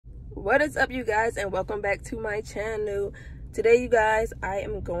What is up, you guys, and welcome back to my channel. Today, you guys, I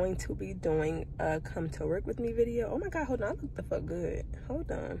am going to be doing a come to work with me video. Oh my god, hold on, I look the fuck good. Hold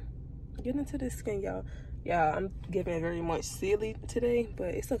on, get into this skin, y'all. I'm giving it very much silly today, but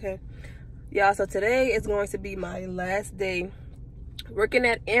it's okay, y'all. So today is going to be my last day working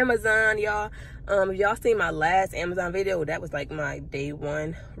at Amazon, y'all. If y'all seen my last Amazon video, that was like my day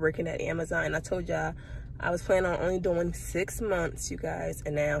one working at Amazon, and I told y'all I was planning on only doing 6 months, you guys,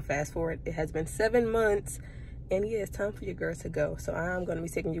 and now fast forward, it has been 7 months, and yeah, it's time for your girls to go. So I'm going to be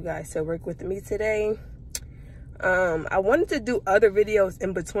taking you guys to work with me today. I wanted to do other videos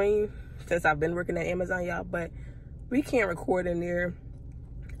in between since I've been working at Amazon, y'all, but we can't record in there.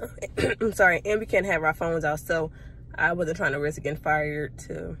 I'm sorry, and we can't have our phones out, so I wasn't trying to risk getting fired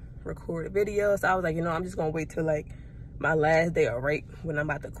to record a video. So I was like, you know, I'm just gonna wait till like my last day or right when I'm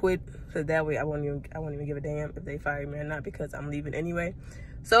about to quit, so that way I won't even give a damn if they fire me or not, because I'm leaving anyway.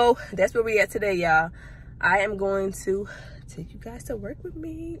 So that's where we at today, y'all. I am going to take you guys to work with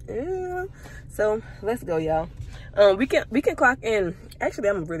me. So let's go, y'all. We can clock in. Actually,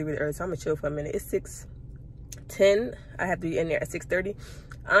 I'm really early, so I'm gonna chill for a minute. It's 6:10. I have to be in there at 6:30.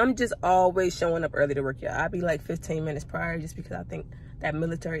 I'm just always showing up early to work, y'all. I'll be like 15 minutes prior, just because I think that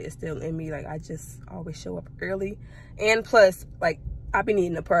military is still in me. Like, I just always show up early. And plus, like, I've been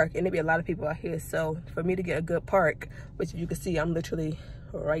needing a park, and there be a lot of people out here. So for me to get a good park, which you can see, I'm literally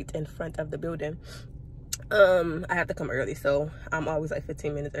right in front of the building, I have to come early. So I'm always like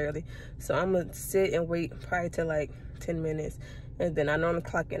 15 minutes early. So I'm gonna sit and wait prior to like 10 minutes. And then I normally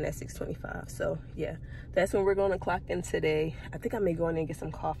clock in at 6:25. So yeah, that's when we're gonna clock in today. I think I may go in and get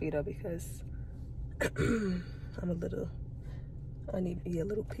some coffee though, because I need to be a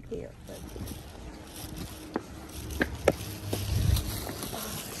little pick me up.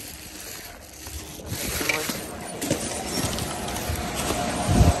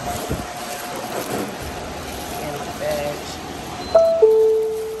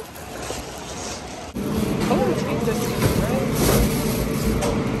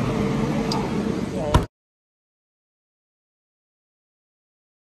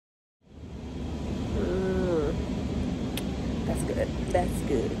 That's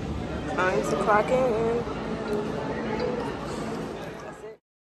good. Time to clock in. That's it.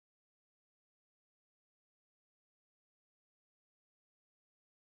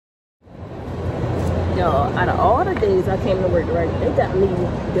 Y'all, out of all the days I came to work, right, they got me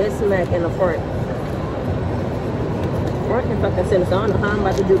dead smack in the front. Front and fucking center. So I don't know how I'm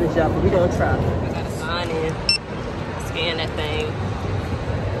about to do this, y'all, but we gonna try. I gotta sign in, scan that thing,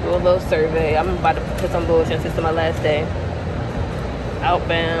 do a little survey. I'm about to put some bullshit since it's my last day.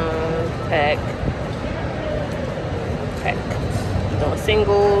 Outbound, pack. Doing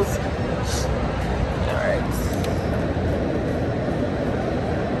singles. Alright.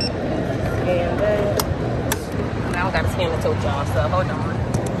 Scan that. Now I gotta scan the tote, y'all, so hold on.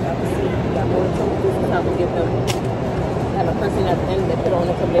 Got more totes. This is how we get them. Have a person at the end that put on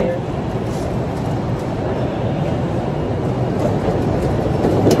the conveyor.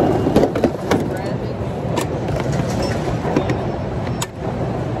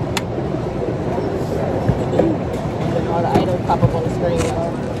 Pop up on the screen,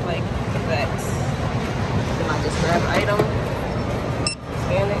 like that. Then I just grab the item,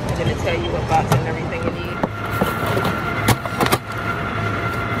 scan it, and then it tell you what box and everything you need.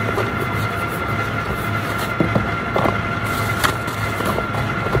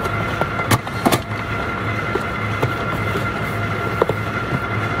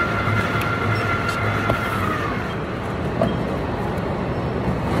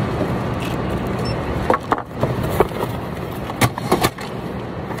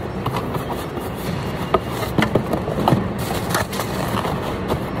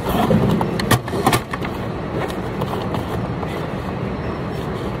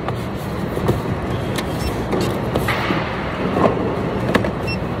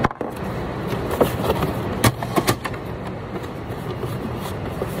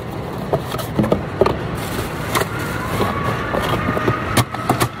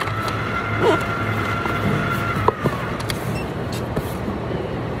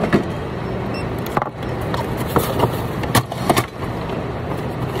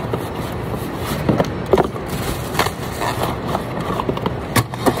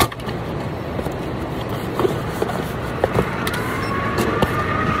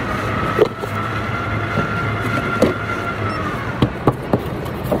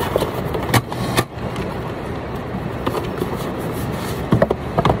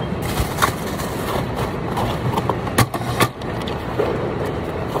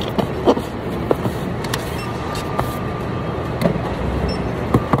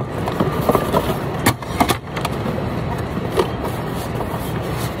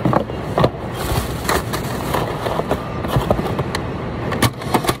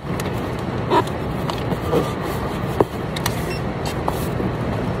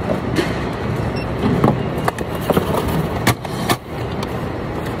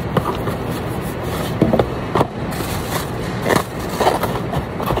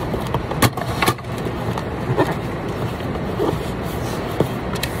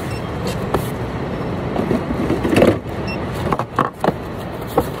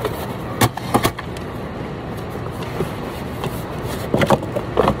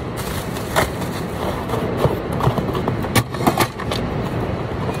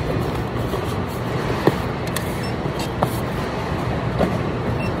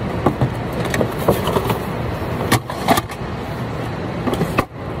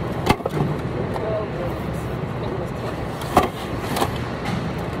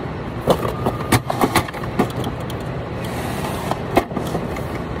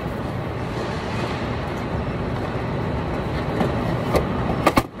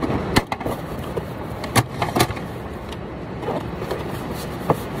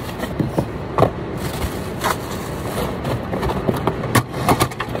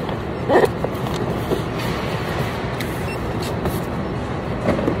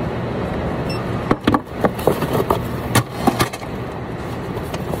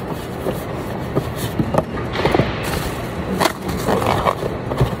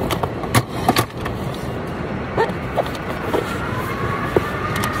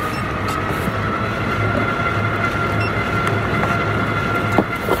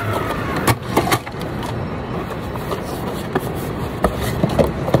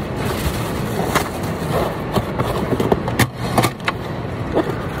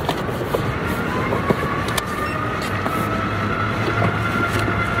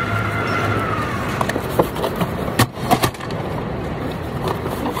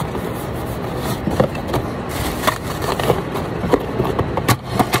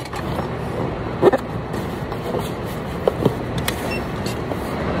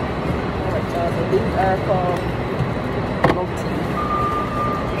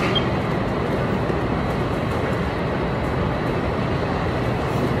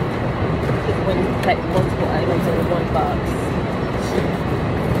 Pack multiple items in one box.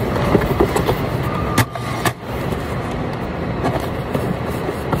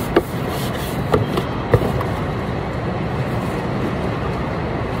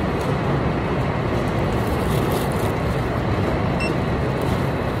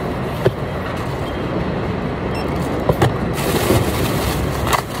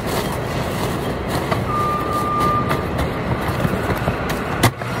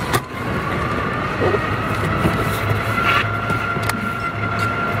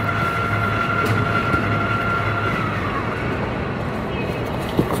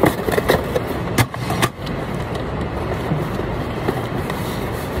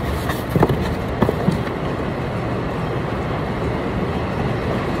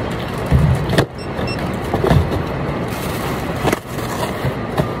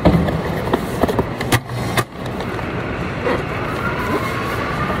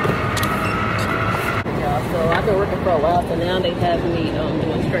 I've been working for a while, so now they have me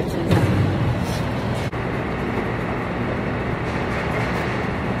doing stretches.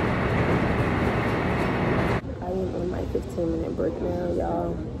 I am in my 15-minute break now,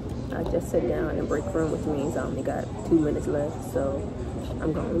 y'all. I just sat down in break room, which means I only got 2 minutes left. So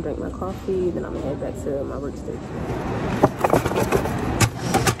I'm going to drink my coffee, then I'm going to head back to my workstation.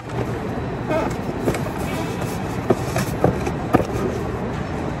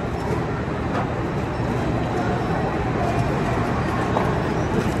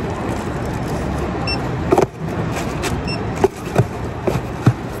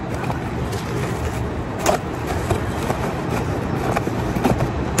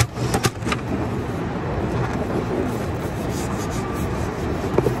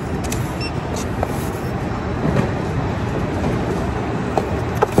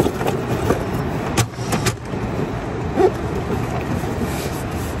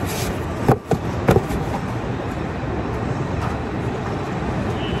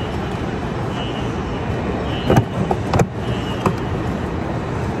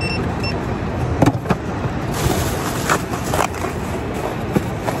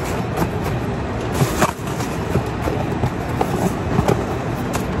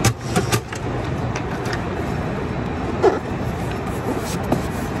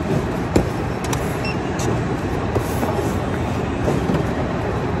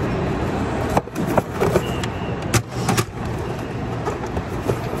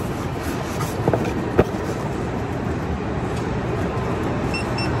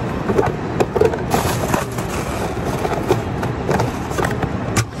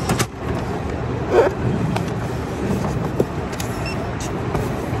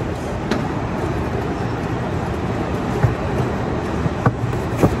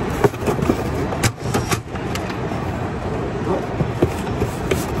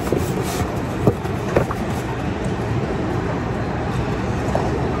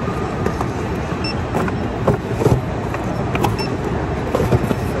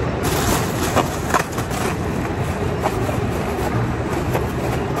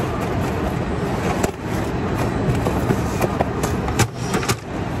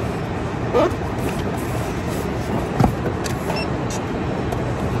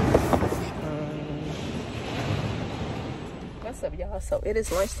 What's up, y'all? So it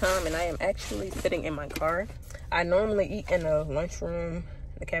is lunchtime and I am actually sitting in my car. I normally eat in a lunchroom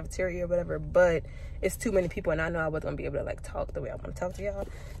the cafeteria or whatever, but it's too many people and I know I wasn't gonna be able to like talk the way I want to talk to y'all.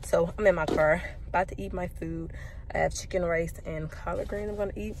 So I'm in my car about to eat my food. I have chicken, rice, and collard green. I'm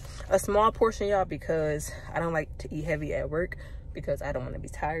gonna eat a small portion, y'all, because I don't like to eat heavy at work because I don't want to be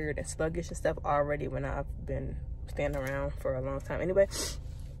tired and sluggish and stuff already when I've been standing around for a long time anyway.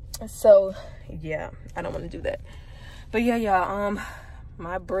 So yeah, I don't want to do that. But yeah, y'all,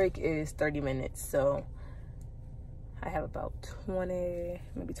 my break is 30 minutes, so I have about 20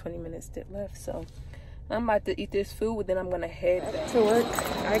 minutes left. So I'm about to eat this food, then I'm gonna head back to work.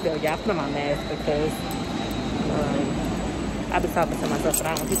 I go, y'all, put on my mask because I've been talking to myself, but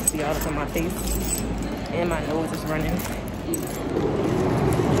I don't want people to see all up in my face, and my nose is running.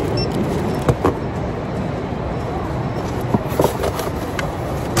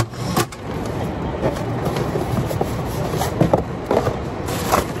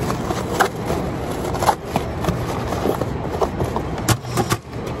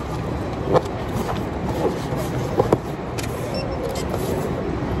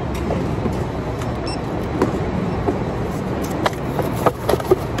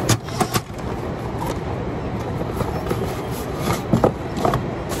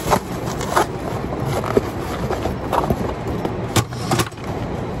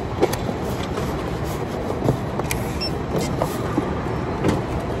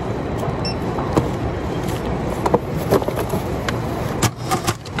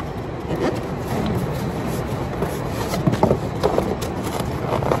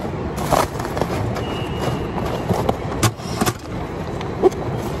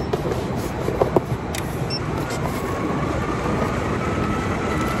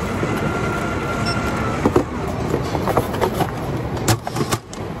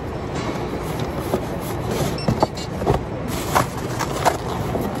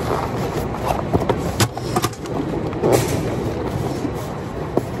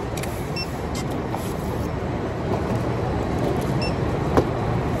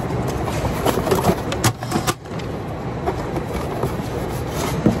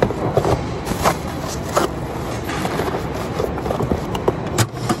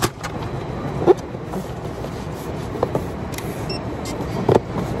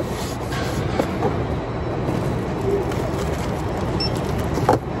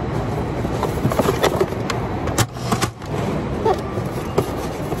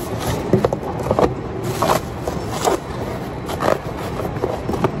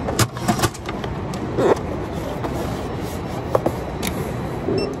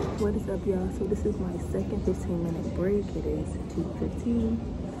 What is up, y'all? So this is my second 15-minute break. It is 2:15.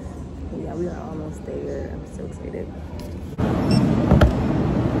 Yeah, we are almost there. I'm so excited.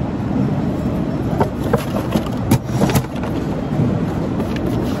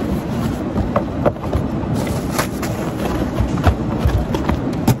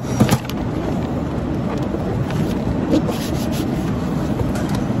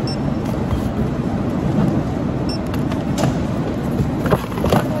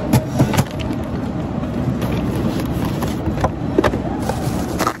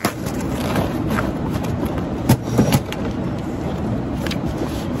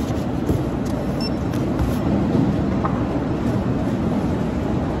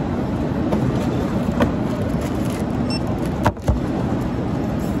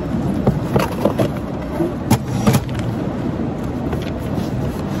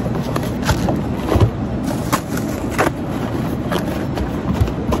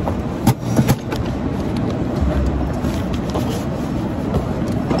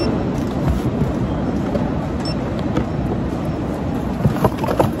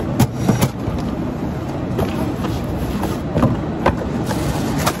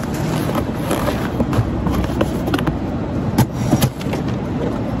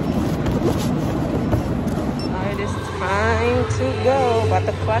 To go, about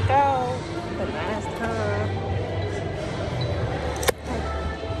to clock out. The last time.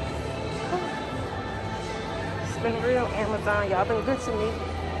 It's been real, Amazon. Y'all been good to me.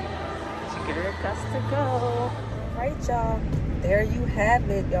 Your girl got to go. Right, y'all. There you have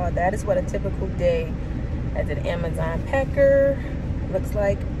it, y'all. That is what a typical day as an Amazon packer looks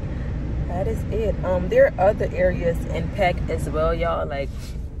like. That is it. There are other areas in Pack as well, y'all. Like,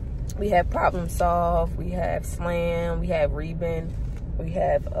 we have Problem Solve, we have Slam, we have Reben, we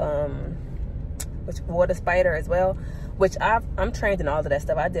have Water Spider as well, which I'm trained in all of that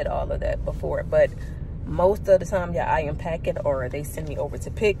stuff. I did all of that before, but most of the time, yeah, I am packing or they send me over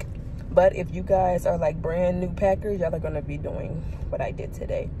to pick. But if you guys are like brand new packers, y'all are gonna be doing what I did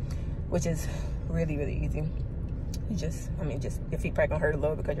today, which is really, really easy. You just your feet probably gonna hurt a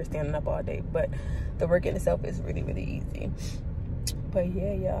little because you're standing up all day, but the work in itself is really, really easy. But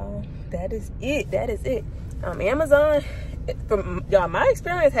yeah, y'all, that is it. Amazon, from y'all, my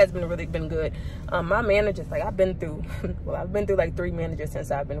experience has really been good. My managers, like, I've been through like 3 managers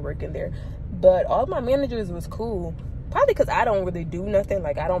since I've been working there, but all my managers was cool. Probably because I don't really do nothing.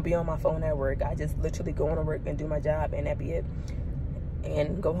 Like, I don't be on my phone at work. I just literally go into work and do my job, and that be it,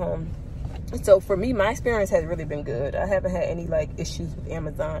 and go home. So for me, my experience has really been good. I haven't had any like issues with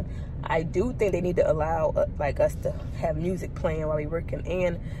Amazon. I do think they need to allow like us to have music playing while we're working,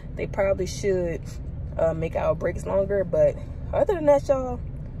 and they probably should make our breaks longer. But other than that, y'all,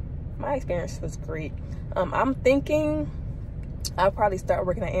 my experience was great. I'm thinking I'll probably start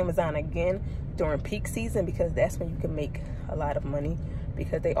working at Amazon again during peak season, because that's when you can make a lot of money,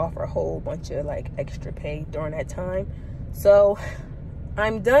 because they offer a whole bunch of like extra pay during that time. So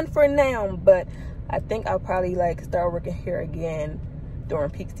I'm done for now, but I think I'll probably like start working here again during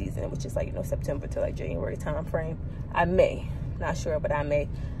peak season, which is like, you know, September to like January time frame. I may, not sure, but I may.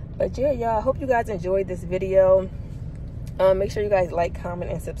 But yeah, y'all, I hope you guys enjoyed this video. Make sure you guys like,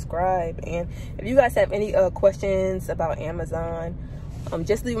 comment, and subscribe. And if you guys have any questions about Amazon,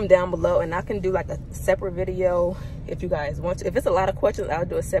 just leave them down below, and I can do like a separate video if you guys want to. If it's a lot of questions, I'll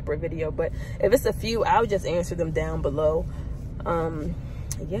do a separate video, but if it's a few, I'll just answer them down below.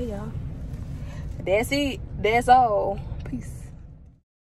 Yeah, y'all, that's it, that's all. Peace.